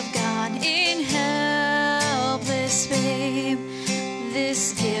 fullness of God in helpless babe,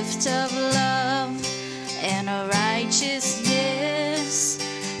 this gift of love and righteousness,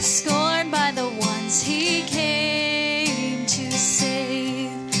 scorned by the ones he came to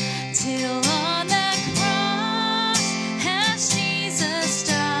save, till on the cross as Jesus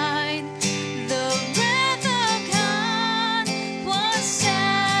died, the wrath of God was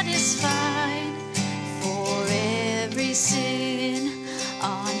satisfied. For every sin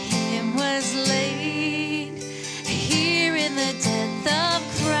on him was laid, here in the death of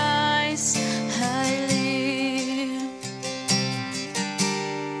Christ I live.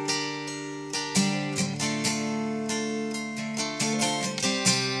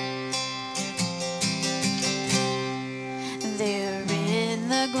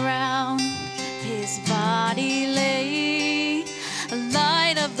 ground, his body lay,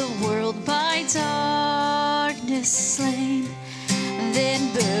 light of the world by darkness slain.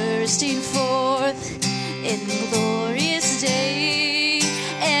 Then bursting forth in glorious day,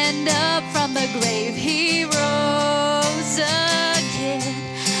 and up from the grave he rose again.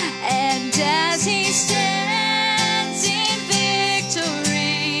 And as he stands in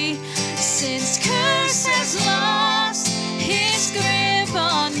victory, sin's curse has lost his grip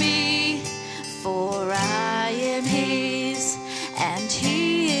on me. For I am his and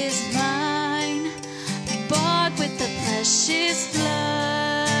he is mine, bought with the precious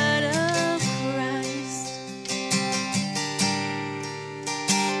blood of Christ.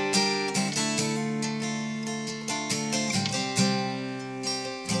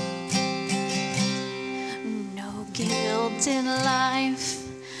 No guilt in life,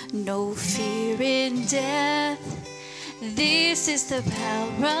 no fear in death. This is the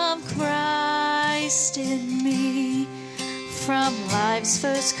power of Christ in me. From life's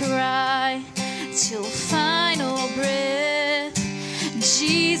first cry till final breath,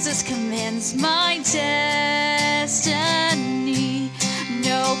 Jesus commands my destiny.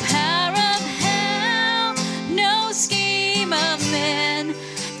 No power of hell, no scheme of man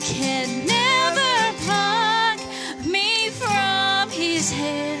can never pluck me from his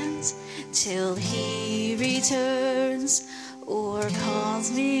hands till he returns or calls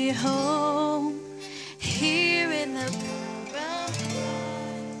me home. Here in the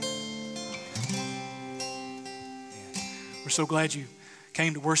We're so glad you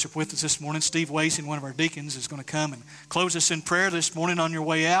came to worship with us this morning. Steve Wasing, one of our deacons, is going to come and close us in prayer this morning on your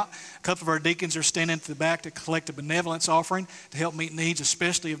way out. A couple of our deacons are standing at the back to collect a benevolence offering to help meet needs,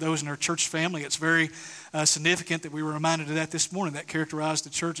 especially of those in our church family. It's very significant that we were reminded of that this morning. That characterized the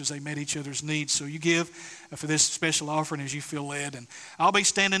church as they met each other's needs. So you give for this special offering as you feel led. And I'll be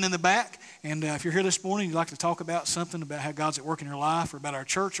standing in the back. And if you're here this morning, you'd like to talk about something, about how God's at work in your life, or about our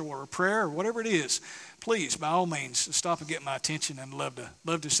church, or prayer, or whatever it is, please, by all means, stop and get my attention. I'd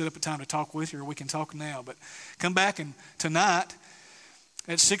love to set up a time to talk with you, or we can talk now. But come back, and tonight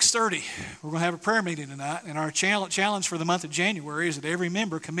at 6:30, we're going to have a prayer meeting tonight. And our challenge for the month of January is that every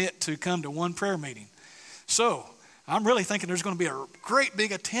member commit to come to one prayer meeting. So I'm really thinking there's going to be a great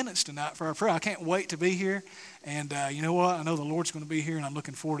big attendance tonight for our prayer. I can't wait to be here. And you know what? I know the Lord's going to be here, and I'm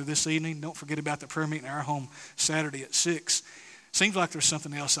looking forward to this evening. Don't forget about the prayer meeting in our home Saturday at 6. Seems like there's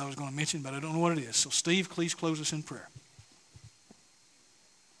something else I was going to mention, but I don't know what it is. So Steve, please close us in prayer.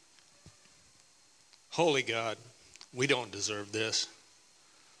 Holy God, we don't deserve this.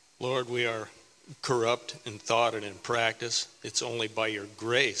 Lord, we are corrupt in thought and in practice. It's only by your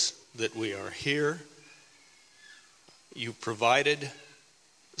grace that we are here. You provided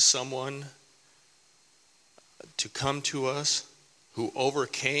someone to come to us who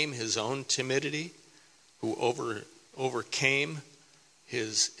overcame his own timidity, who overcame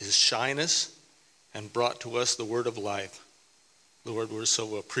his shyness, and brought to us the word of life. Lord, we're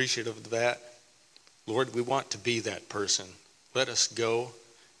so appreciative of that. Lord, we want to be that person. Let us go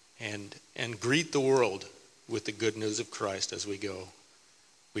and greet the world with the good news of Christ as we go.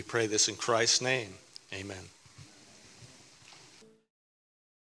 We pray this in Christ's name. Amen.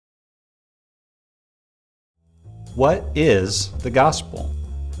 What is the gospel?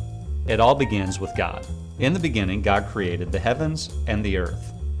 It all begins with God. In the beginning, God created the heavens and the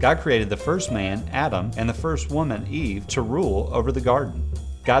earth. God created the first man, Adam, and the first woman, Eve, to rule over the garden.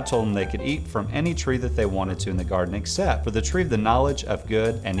 God told them they could eat from any tree that they wanted to in the garden except for the tree of the knowledge of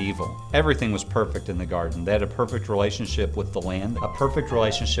good and evil. Everything was perfect in the garden. They had a perfect relationship with the land, a perfect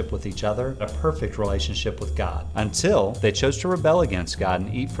relationship with each other, a perfect relationship with God, until they chose to rebel against God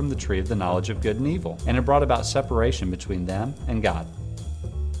and eat from the tree of the knowledge of good and evil. And it brought about separation between them and God.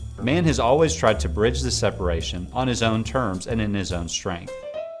 Man has always tried to bridge the separation on his own terms and in his own strength.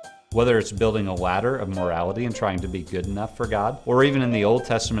 Whether it's building a ladder of morality and trying to be good enough for God, or even in the Old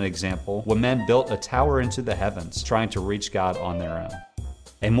Testament example, when men built a tower into the heavens, trying to reach God on their own.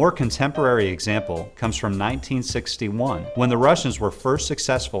 A more contemporary example comes from 1961, when the Russians were first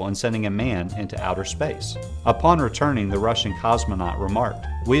successful in sending a man into outer space. Upon returning, the Russian cosmonaut remarked,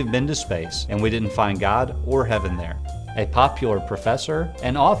 "We have been to space, and we didn't find God or heaven there." A popular professor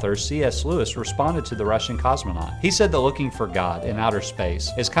and author, C.S. Lewis, responded to the Russian cosmonaut. He said that looking for God in outer space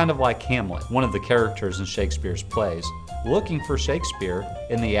is kind of like Hamlet, one of the characters in Shakespeare's plays, looking for Shakespeare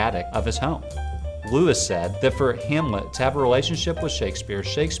in the attic of his home. Lewis said that for Hamlet to have a relationship with Shakespeare,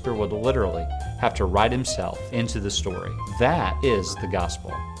 Shakespeare would literally have to write himself into the story. That is the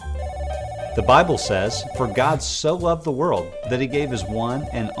gospel. The Bible says, "For God so loved the world that he gave his one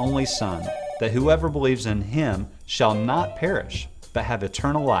and only Son, that whoever believes in him shall not perish, but have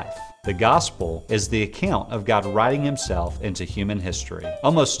eternal life. The gospel is the account of God writing himself into human history.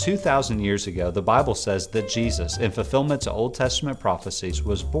 Almost 2,000 years ago, the Bible says that Jesus, in fulfillment to Old Testament prophecies,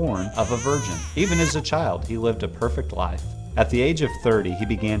 was born of a virgin. Even as a child, he lived a perfect life. At the age of 30, he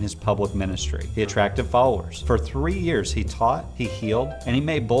began his public ministry. He attracted followers. For 3 years, he taught, he healed, and he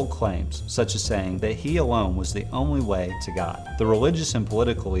made bold claims, such as saying that he alone was the only way to God. The religious and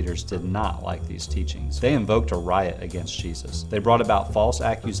political leaders did not like these teachings. They invoked a riot against Jesus. They brought about false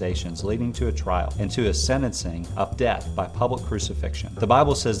accusations leading to a trial and to a sentencing of death by public crucifixion. The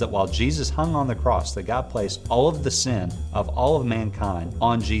Bible says that while Jesus hung on the cross, that God placed all of the sin of all of mankind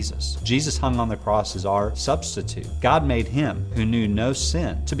on Jesus. Jesus hung on the cross as our substitute. God made him, who knew no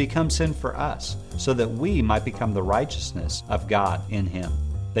sin, to become sin for us, so that we might become the righteousness of God in him.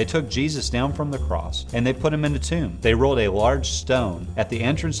 They took Jesus down from the cross and they put him in a tomb. They rolled a large stone at the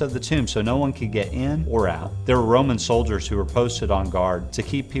entrance of the tomb so no one could get in or out. There were Roman soldiers who were posted on guard to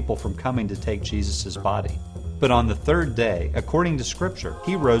keep people from coming to take Jesus' body. But on the third day, according to Scripture,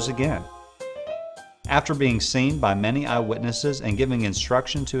 he rose again. After being seen by many eyewitnesses and giving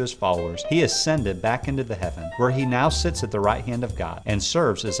instruction to his followers, he ascended back into the heaven, where he now sits at the right hand of God and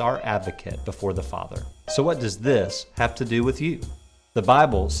serves as our advocate before the Father. So what does this have to do with you? The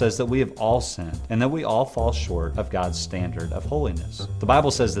Bible says that we have all sinned and that we all fall short of God's standard of holiness. The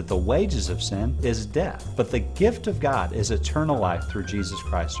Bible says that the wages of sin is death, but the gift of God is eternal life through Jesus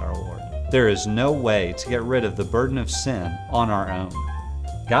Christ our Lord. There is no way to get rid of the burden of sin on our own.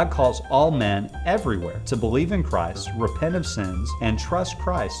 God calls all men everywhere to believe in Christ, repent of sins, and trust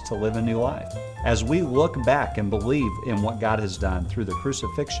Christ to live a new life. As we look back and believe in what God has done through the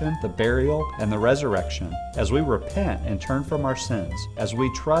crucifixion, the burial, and the resurrection, as we repent and turn from our sins, as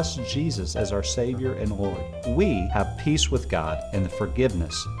we trust Jesus as our Savior and Lord, we have peace with God and the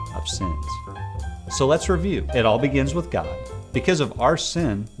forgiveness of sins. So let's review. It all begins with God. Because of our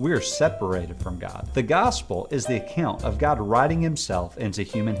sin, we are separated from God. The gospel is the account of God writing himself into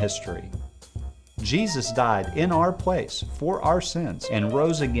human history. Jesus died in our place for our sins and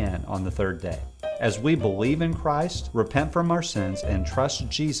rose again on the third day. As we believe in Christ, repent from our sins, and trust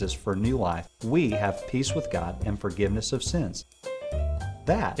Jesus for new life, we have peace with God and forgiveness of sins.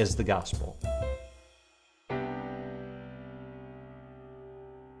 That is the gospel.